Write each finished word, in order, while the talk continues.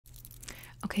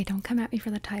Okay, don't come at me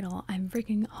for the title. I'm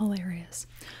freaking hilarious.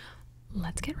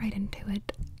 Let's get right into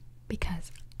it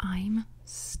because I'm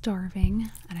starving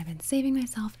and I've been saving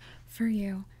myself for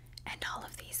you and all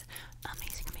of these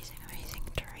amazing, amazing, amazing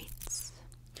treats.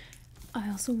 I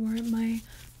also wore my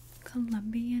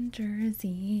Colombian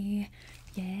jersey.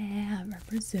 Yeah,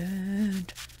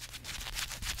 represent.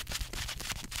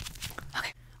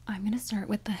 Okay, I'm gonna start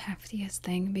with the heftiest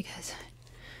thing because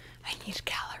I need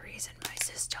calories in my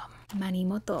system.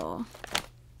 Manimoto.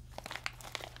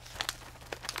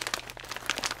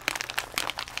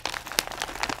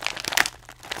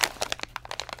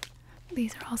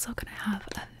 These are also gonna have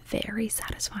a very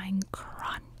satisfying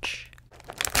crunch.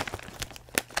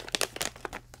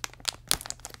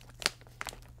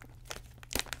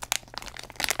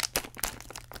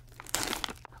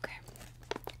 Okay.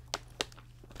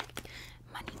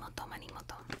 Manimoto.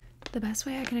 The best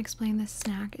way I can explain this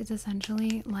snack is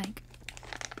essentially like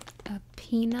a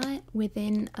peanut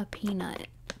within a peanut.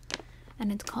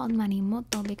 And it's called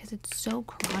manimoto because it's so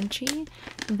crunchy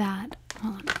that,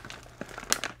 hold on.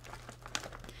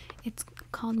 It's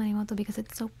called manimoto because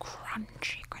it's so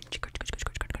crunchy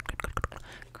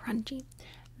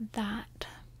that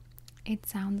it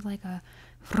sounds like a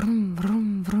vroom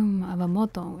vroom vroom of a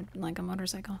moto, like a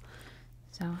motorcycle.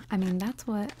 So, I mean, that's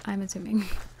what I'm assuming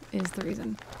is the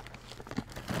reason.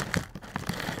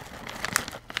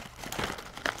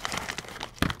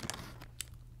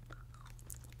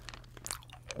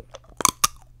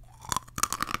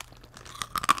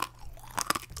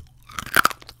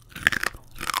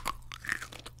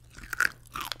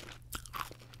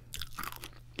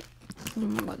 Oh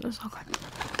my god, they're so good.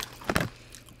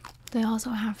 They also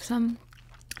have some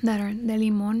that are de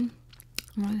limon.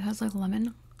 It has like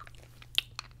lemon.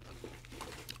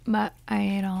 But I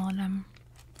ate all of them.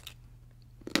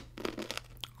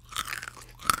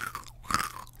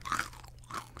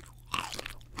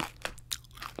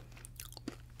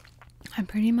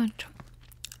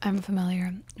 I'm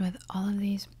familiar with all of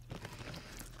these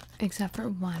except for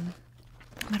one.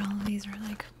 But all of these are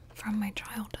like from my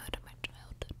childhood.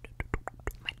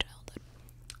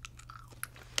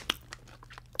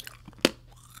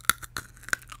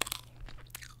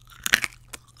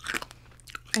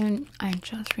 And I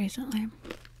just recently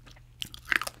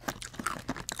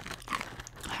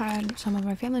had some of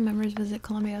my family members visit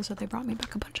Colombia, so they brought me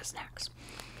back a bunch of snacks.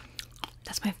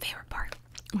 That's my favorite part,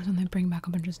 was when they bring back a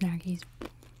bunch of snackies.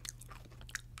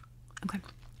 Okay.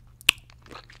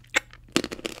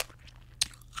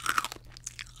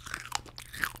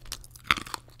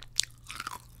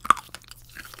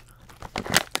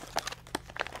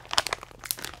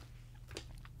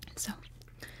 So,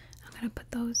 I'm gonna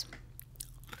put those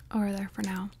over there for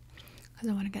now because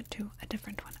I want to get to a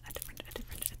different one, a different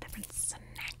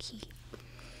snacky.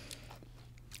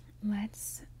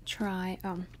 Let's try.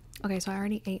 Okay, so I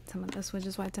already ate some of this, which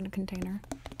is why it's in a container.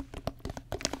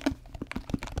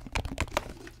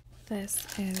 This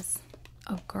is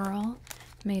a girl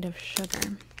made of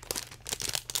sugar.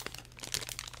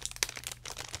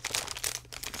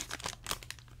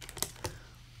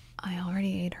 I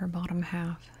already ate her bottom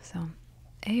half, so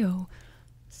ayo.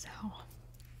 So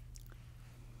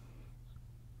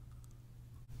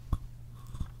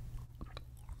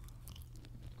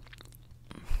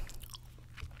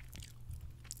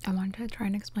I wanted to try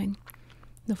and explain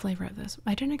the flavor of this.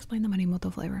 I didn't explain the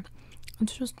manimoto flavor.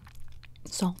 It's just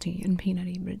salty and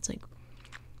peanutty, but it's like,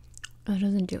 that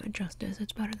doesn't do it justice.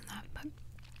 It's better than that. But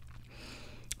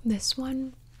this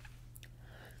one,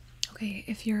 okay,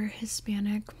 if you're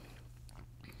Hispanic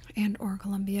and or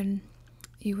Colombian,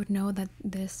 you would know that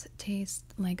this tastes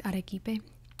like arequipe.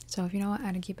 So if you know what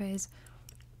arequipe is,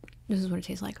 this is what it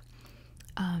tastes like.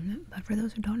 But for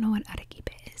those who don't know what arequipe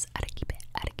is,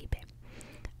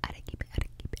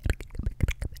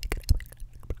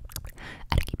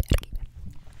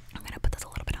 I'm gonna put this a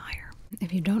little bit higher.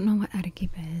 If you don't know what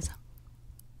arequipe is,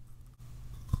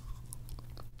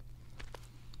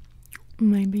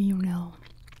 maybe you know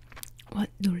what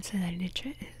dulce de leche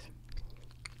is.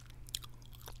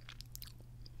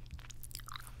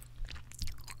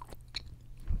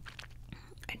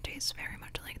 It tastes very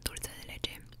much like dulce de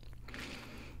leche.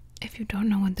 If you don't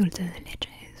know what dulce de leche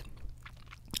is,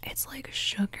 it's like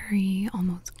sugary,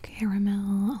 almost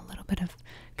caramel, a little bit of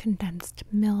condensed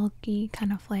milky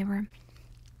kind of flavor.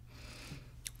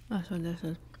 That's what this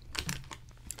is.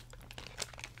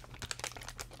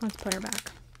 Let's put her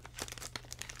back.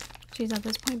 She's at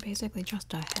this point basically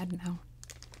just a head now.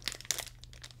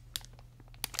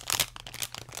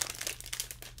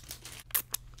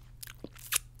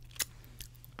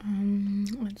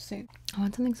 Let's see. I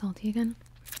want something salty again.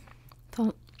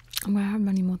 So I'm gonna have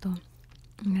manimoto.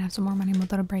 I'm gonna have some more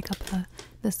manimoto to break up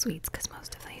the sweets because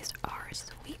most of these are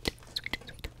sweet. Sweet,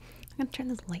 sweet. I'm gonna turn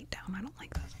this light down. I don't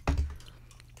like this.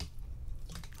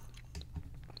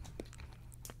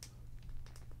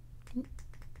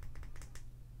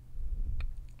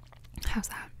 How's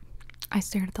that? I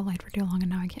stared at the light for too long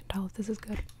and now I can't tell if this is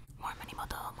good. More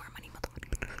manimoto, more manimoto,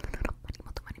 manimoto,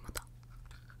 manimoto, manimoto.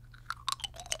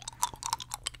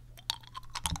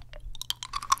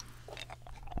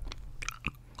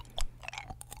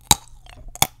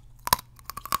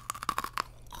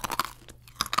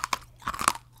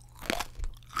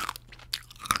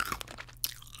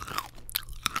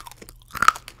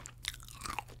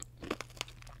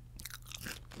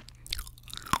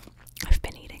 I've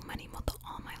been eating manimoto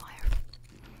all my life,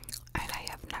 and I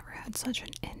have never had such an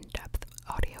in-depth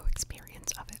audio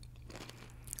experience of it.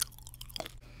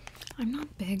 I'm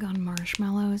not big on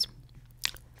marshmallows,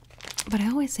 but I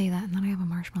always say that, and then I have a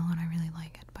marshmallow and I really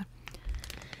like it. But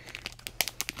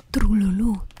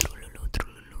trululu, trululu,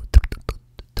 trululu,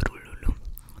 trululu,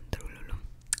 trululu.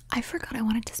 I forgot I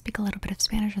wanted to speak a little bit of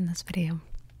Spanish in this video.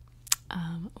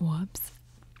 Whoops.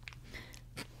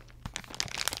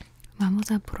 Vamos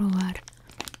a probar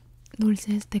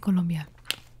dulces de Colombia.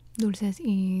 Dulces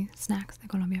y snacks de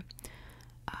Colombia.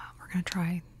 We're gonna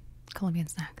try Colombian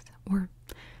snacks. We're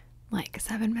like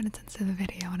 7 minutes into the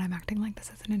video and I'm acting like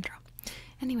this is an intro.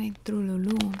 Anyway,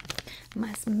 trululu,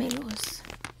 masmelos,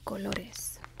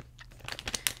 colores,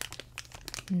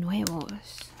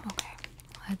 nuevos. Okay,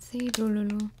 let's see,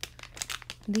 trululu.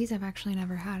 These I've actually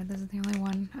never had. This is the only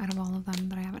one out of all of them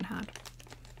that I haven't had.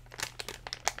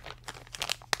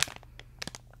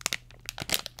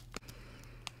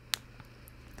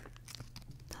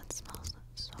 That smells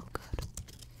so good.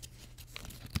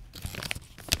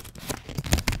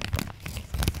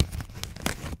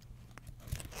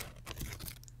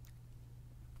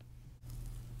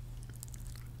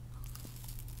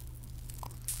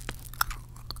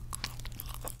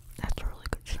 That's a really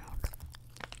good sound.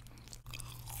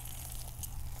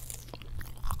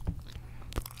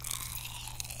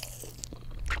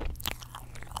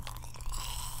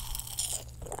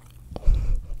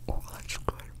 Oh, that's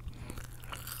good.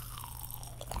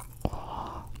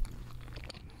 Oh.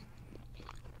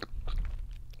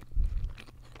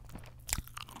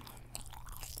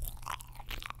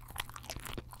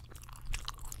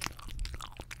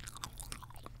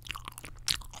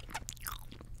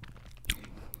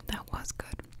 That was good.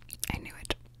 I knew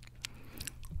it.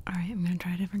 Alright, I'm gonna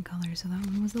try a different color. So that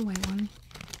one was the white one.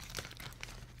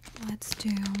 Let's do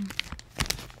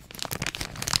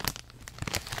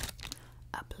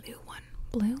a blue one.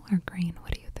 Blue or green?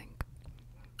 What do you think?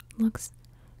 Looks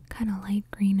kind of light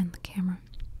green in the camera.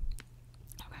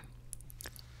 Okay.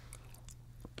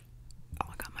 Oh,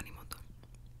 I got manimoto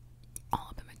all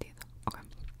up in my teeth. Okay.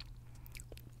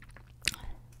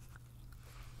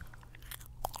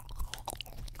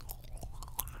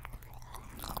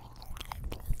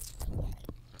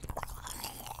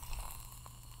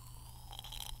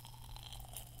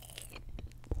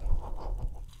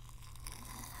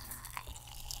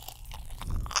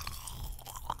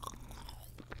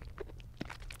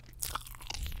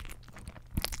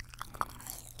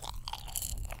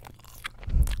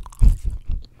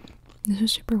 This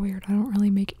is super weird. I don't really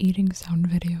make eating sound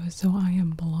videos, so I am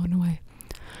blown away.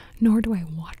 Nor do I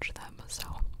watch them,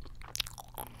 so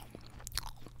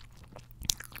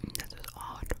this is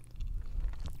odd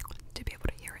to be able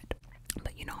to hear it.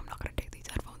 But you know I'm not gonna take these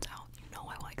headphones out. You know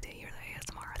I like to hear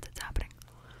the ASMR as it's happening.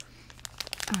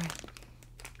 Alright.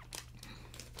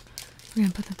 We're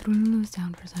gonna put the trululus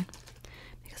down for a sec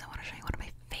because I want to show you one of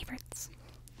my favorites.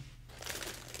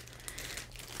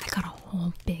 I got a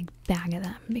whole big bag of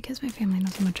them because my family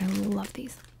knows how much I love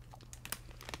these.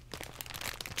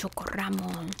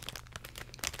 Chocoramo.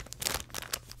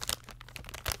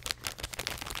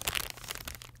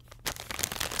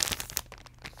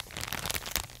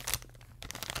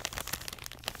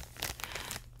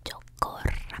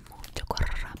 Chocoramo,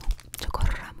 chocoramo,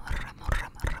 chocoramo, ramo,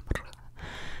 ramo, ramo,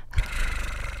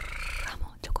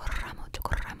 ramo, chocoramo,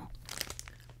 chocoramo.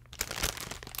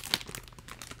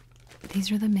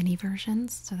 These are the mini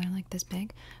versions, so they're like this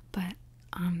big, but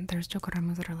there's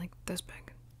chocoramos that are like this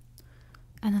big.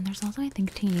 And then there's also, I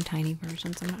think, teeny tiny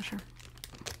versions. I'm not sure.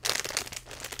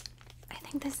 I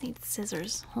think this needs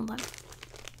scissors. Hold on.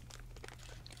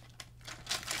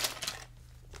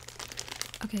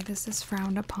 Okay, this is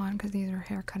frowned upon because these are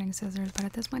hair cutting scissors, but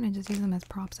at this point I just use them as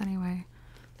props anyway.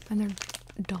 And they're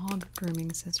dog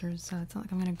grooming scissors, so it's not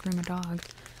like I'm gonna groom a dog.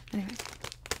 Anyway.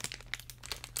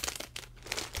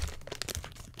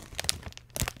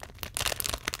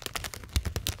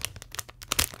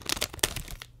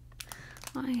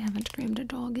 I haven't creamed a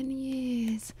dog in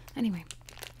years. Anyway.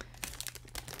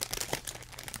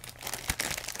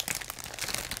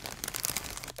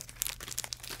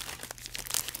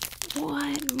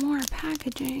 What? More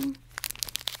packaging?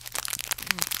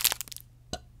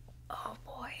 Oh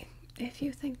boy. If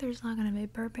you think there's not gonna be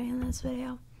burping in this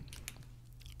video,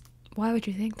 why would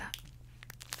you think that?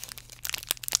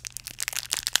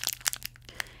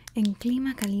 En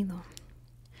clima cálido,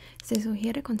 se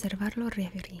sugiere conservarlo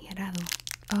refrigerado.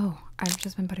 Oh, I've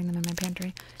just been putting them in my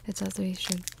pantry. It says they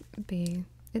should be,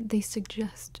 they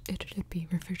suggest it should be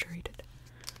refrigerated.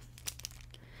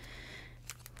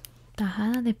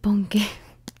 Tajada de ponque.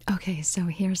 Okay, so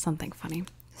here's something funny.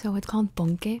 So it's called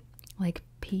ponque, like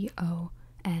P-O-N-K-K.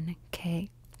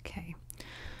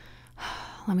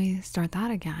 Let me start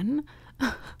that again.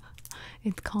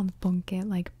 It's called ponque,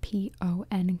 like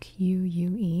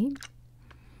P-O-N-Q-U-E.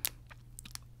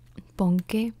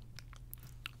 Ponque.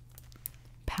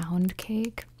 Pound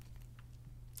cake.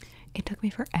 It took me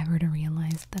forever to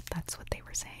realize that that's what they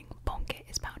were saying. Ponque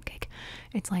is pound cake.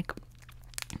 It's like,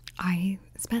 I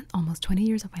spent almost 20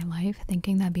 years of my life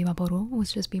thinking that Viva Poru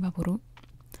was just Viva Poru.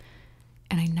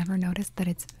 And I never noticed that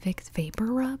it's Vicks Vapor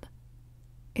Rub.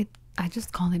 I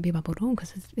just call it Viva Poru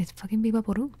because it's fucking Viva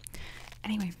Poru.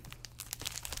 Anyway.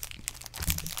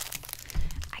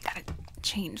 I gotta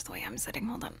change the way I'm sitting.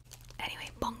 Hold on. Anyway,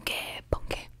 ponque.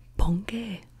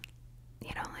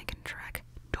 You know, like in Shrek.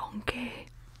 Donkey.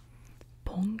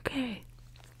 Ponque.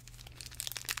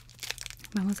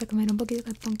 Vamos a comer un poquito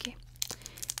de ponque.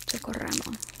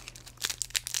 Chocorramo.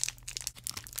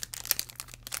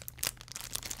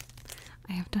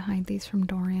 I have to hide these from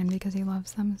Dorian because he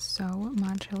loves them so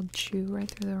much. He'll chew right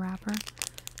through the wrapper.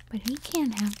 But he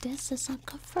can't have this. It's not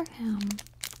good for him.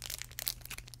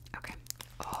 Okay.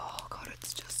 Oh, God,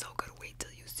 it's just so good. Wait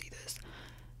till you see this.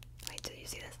 Wait till you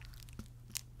see this.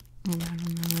 I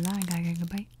gotta get a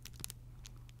bite.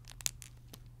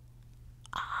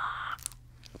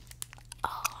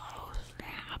 Oh,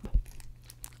 snap.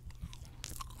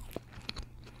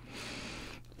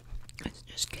 It's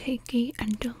just cakey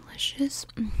and delicious.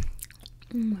 Oh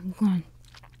my God.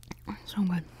 It's so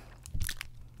good.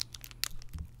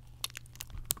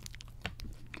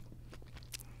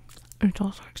 It's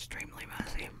also extremely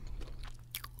messy.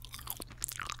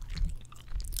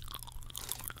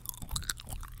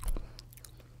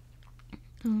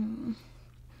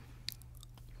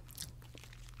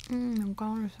 Oh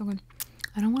God, it's so good.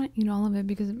 I don't want to eat all of it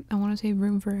because I want to save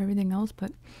room for everything else,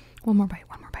 but one more bite.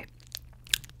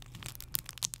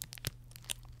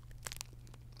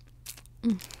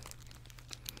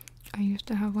 I used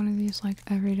to have one of these like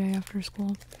every day after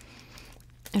school,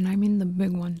 and I mean the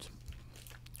big ones.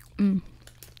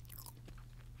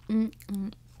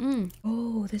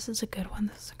 Oh, this is a good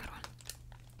one.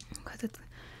 Because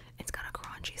it's got a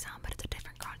crunchy sound, but it's a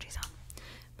different crunchy sound.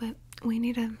 But we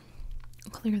need to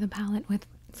clear the palate with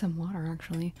some water,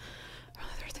 actually. I'm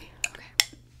really thirsty. Okay.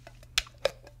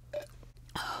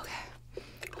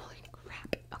 Holy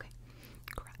crap. Okay.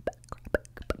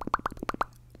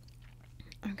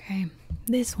 Okay.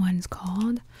 This one's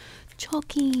called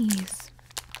Chokis.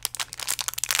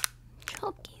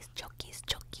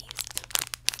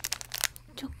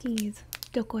 Chokis,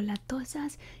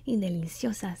 chocolatosas y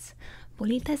deliciosas.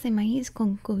 Bolitas de maíz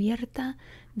con cubierta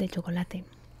de chocolate.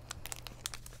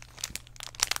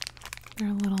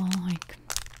 They're little like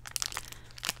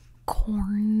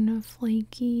corn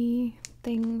flaky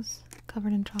things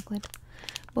covered in chocolate.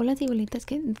 Bolas y bolitas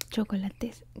que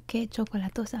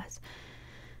chocolatosas.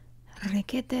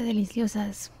 Requete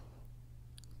deliciosas.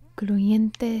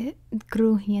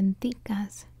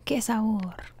 Crujienticas. ¡Qué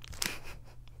sabor!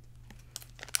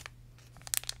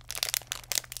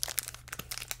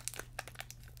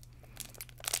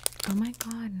 Oh my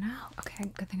God, no. Okay,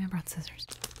 good thing I brought scissors.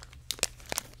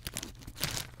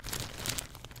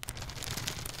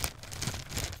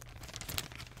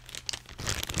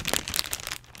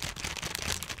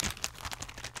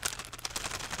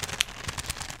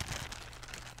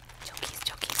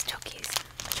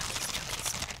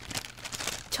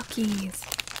 Chokis.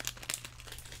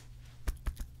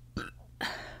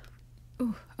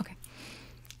 Ooh, okay.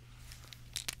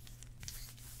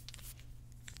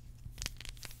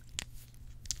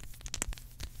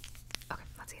 Okay,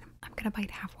 let's eat them. I'm gonna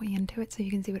bite halfway into it so you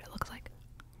can see what it looks like.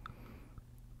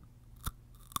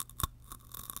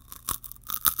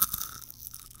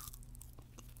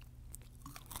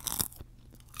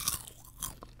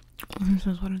 This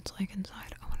is what it's like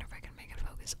inside. I wonder if I can make it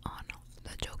focus on the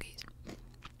Chokis.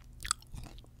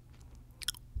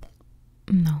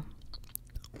 No.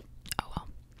 Oh well.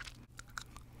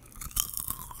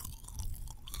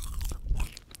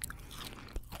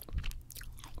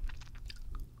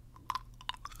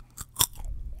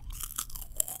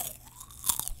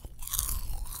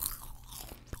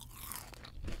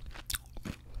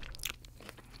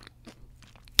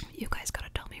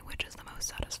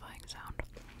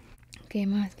 ¿Qué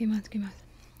más? ¿Qué más? ¿Qué más?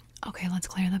 Okay, let's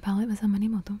clear the palate with some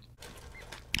manimoto.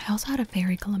 I also had a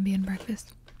very Colombian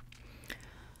breakfast.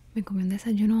 Me comí un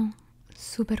desayuno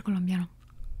super colombiano.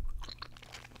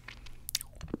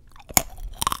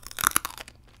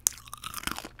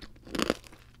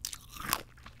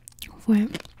 Fue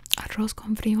arroz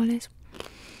con frijoles.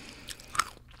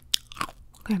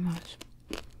 ¿Qué más?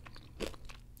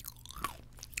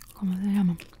 ¿Cómo se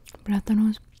llama?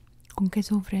 Plátanos con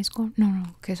queso fresco.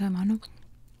 No, queso de mano.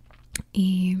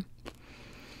 Y...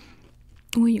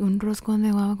 uy, un roscón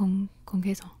de guava con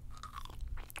queso.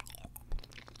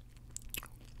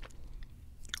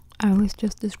 I was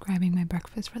just describing my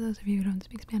breakfast for those of you who don't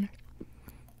speak Spanish.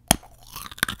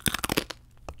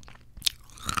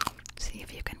 See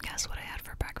if you can guess what I had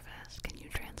for breakfast. Can you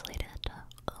translate it?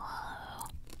 Oh.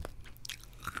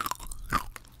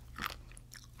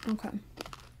 Okay.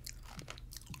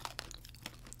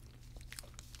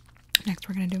 Next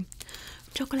we're gonna do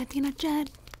chocolatina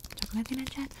jet,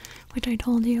 which I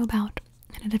told you about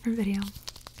in a different video.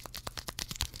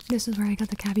 This is where I got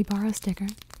the capybara sticker.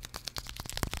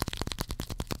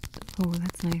 Oh,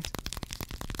 that's nice.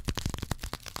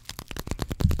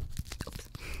 Oops.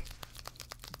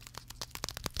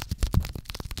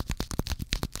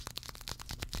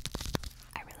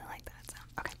 I really like that sound.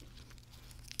 Okay.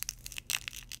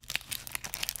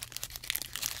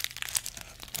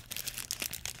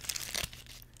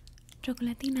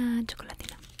 Chocolatina.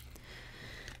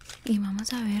 Y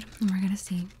vamos a ver, we're gonna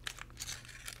see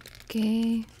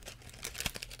qué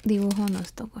dibujo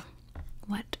nos tocó.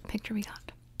 What picture we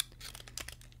got.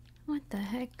 What the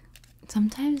heck?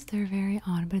 Sometimes they're very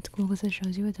odd, but it's cool because it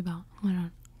shows you what it's about. Hold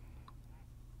on.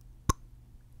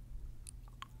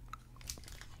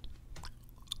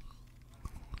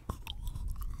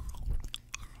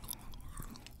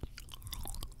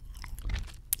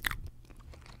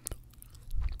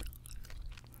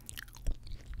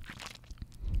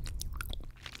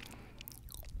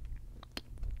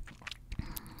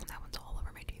 That one's all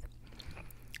over my teeth.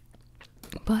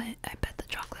 But I bet the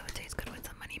chocolate would taste good with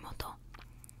some manimoto.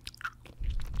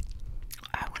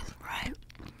 I was right.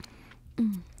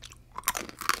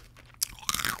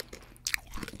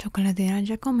 Chocolatina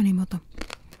ya con manimoto.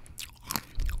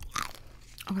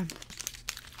 Okay.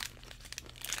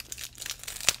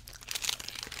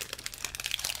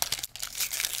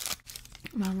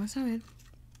 Vamos a ver.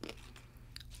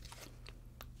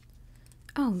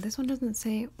 Oh, this one doesn't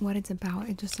say what it's about.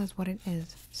 It just says what it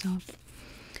is. So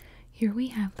here we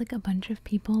have like a bunch of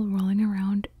people rolling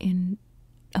around in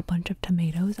a bunch of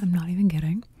tomatoes. I'm not even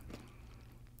kidding.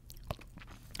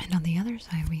 And on the other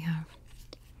side we have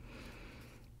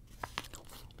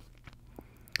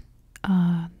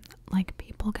like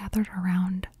people gathered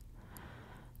around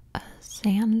a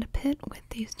sand pit with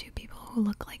these two people who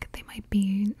look like they might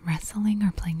be wrestling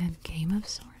or playing a game of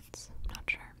sorts. I'm not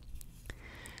sure.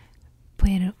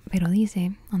 Pero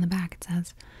dice, on the back it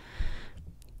says,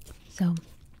 so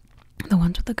the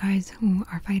ones with the guys who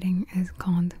are fighting is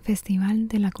called Festival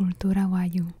de la Cultura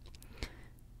Guayu.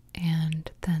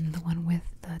 And then the one with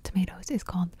the tomatoes is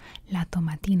called La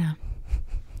Tomatina.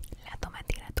 La Tomatina.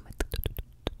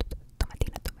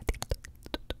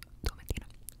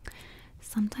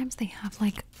 Sometimes they have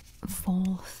like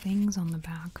full things on the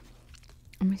back.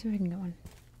 Let me see if I can get one.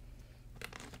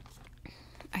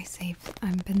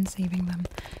 I've been saving them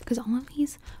because all of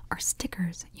these are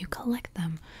stickers. You collect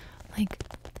them. Like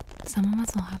some of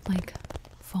us will have like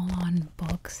full-on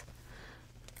books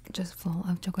just full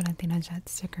of Chocolatina Jet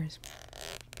stickers.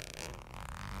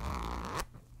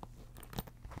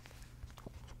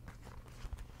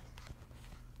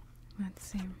 Let's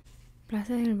see.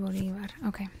 Plaza del Bolívar.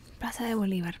 Okay, Plaza de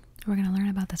Bolívar. We're gonna learn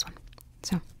about this one.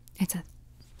 So, it says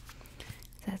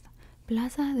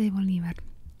Plaza de Bolívar,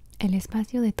 el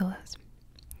espacio de todas.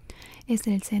 Es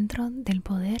el centro del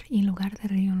poder y lugar de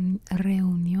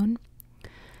reunión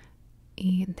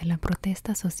y de la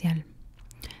protesta social.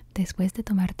 Después de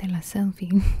tomarte la selfie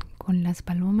con las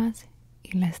palomas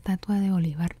y la estatua de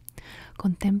Bolívar,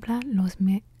 contempla los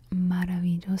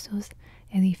maravillosos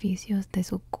edificios de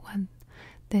sus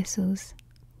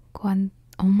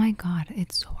oh my god,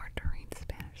 it's so hard to read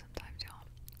Spanish sometimes, y'all.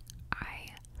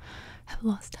 I have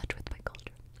lost touch with my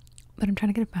culture, but I'm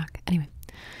trying to get it back. Anyway,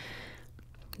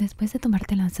 después de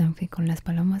tomarte la selfie con las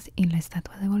palomas y la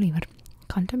estatua de Bolívar,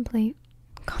 contemplate,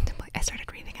 I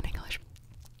started reading in English.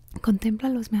 Contempla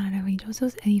los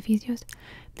maravillosos edificios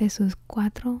de sus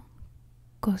cuatro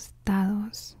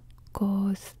costados.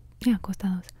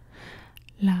 Costados.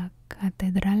 La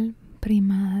Catedral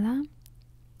Primada,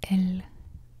 el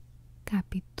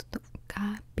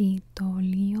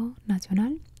Capitolio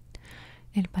Nacional,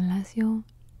 el Palacio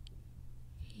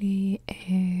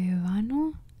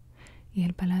Lievano y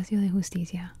el Palacio de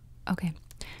Justicia. Okay.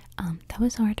 That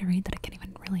was so hard to read that I can't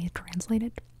even really translate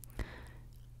it.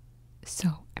 So,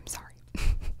 I'm sorry.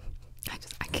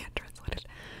 I can't translate it.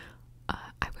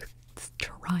 I was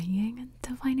trying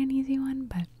to find an easy one,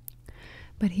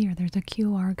 but here, there's a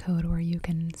QR code where you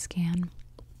can scan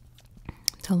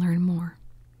to learn more.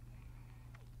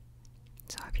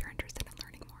 So if you're interested in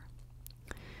learning more,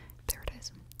 there it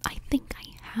is. I think I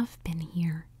have been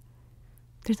here.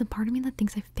 There's a part of me that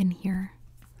thinks I've been here.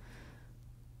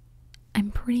 I'm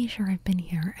pretty sure I've been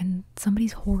here, and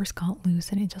somebody's horse got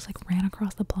loose and it just like ran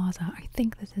across the plaza. I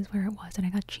think this is where it was, and I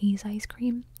got cheese ice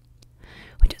cream,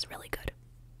 which is really good.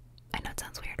 I know it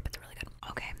sounds weird, but it's really good.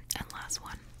 Okay, and last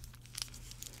one.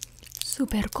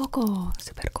 Super Coco.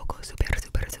 Super Coco. Super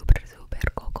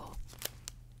Coco.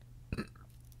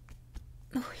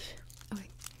 Okay.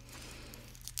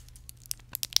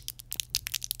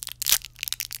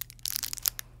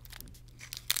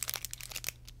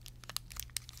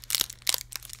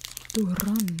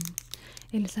 Turrón.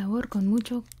 El sabor con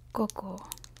mucho coco.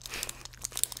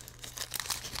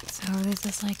 So this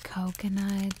is like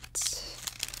coconut,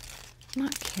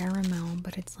 not caramel,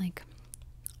 but it's like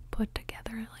put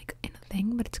together like in a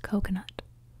thing, but it's coconut.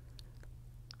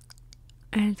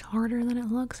 And it's harder than it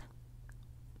looks.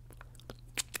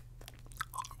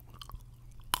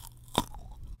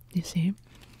 You see?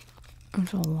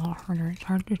 It's a lot harder. It's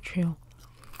hard to chew.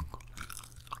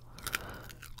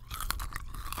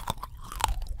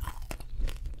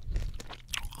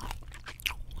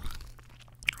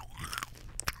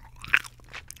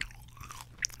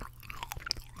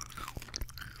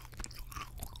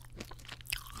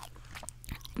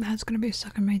 That's gonna be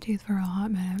stuck in my teeth for a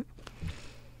hot minute.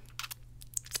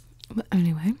 But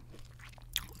anyway,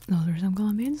 those are some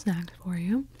Colombian snacks for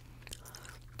you.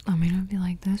 Let me know if you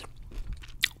like this.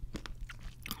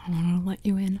 I want to let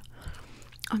you in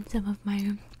on some of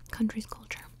my country's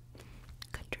culture.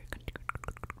 Country's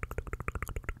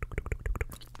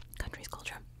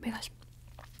culture. Because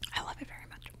I love it very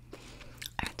much.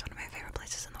 And it's one of my favorite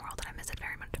places in the world, and I miss it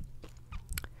very much.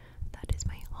 That is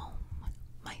my home.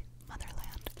 My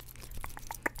motherland.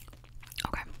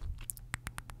 Okay.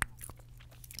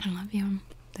 I love you.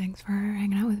 Thanks for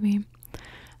hanging out with me.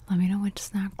 Let me know which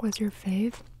snack was your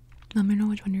fave. Let me know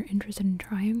which one you're interested in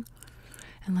trying.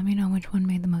 And let me know which one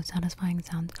made the most satisfying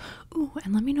sounds. Ooh,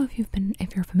 and let me know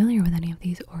if you're familiar with any of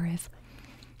these, or if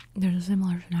there's a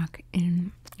similar snack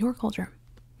in your culture.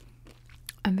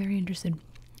 I'm very interested.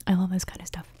 I love this kind of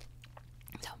stuff.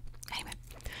 So, anyway,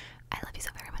 I love you so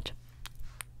very much.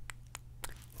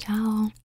 Ciao.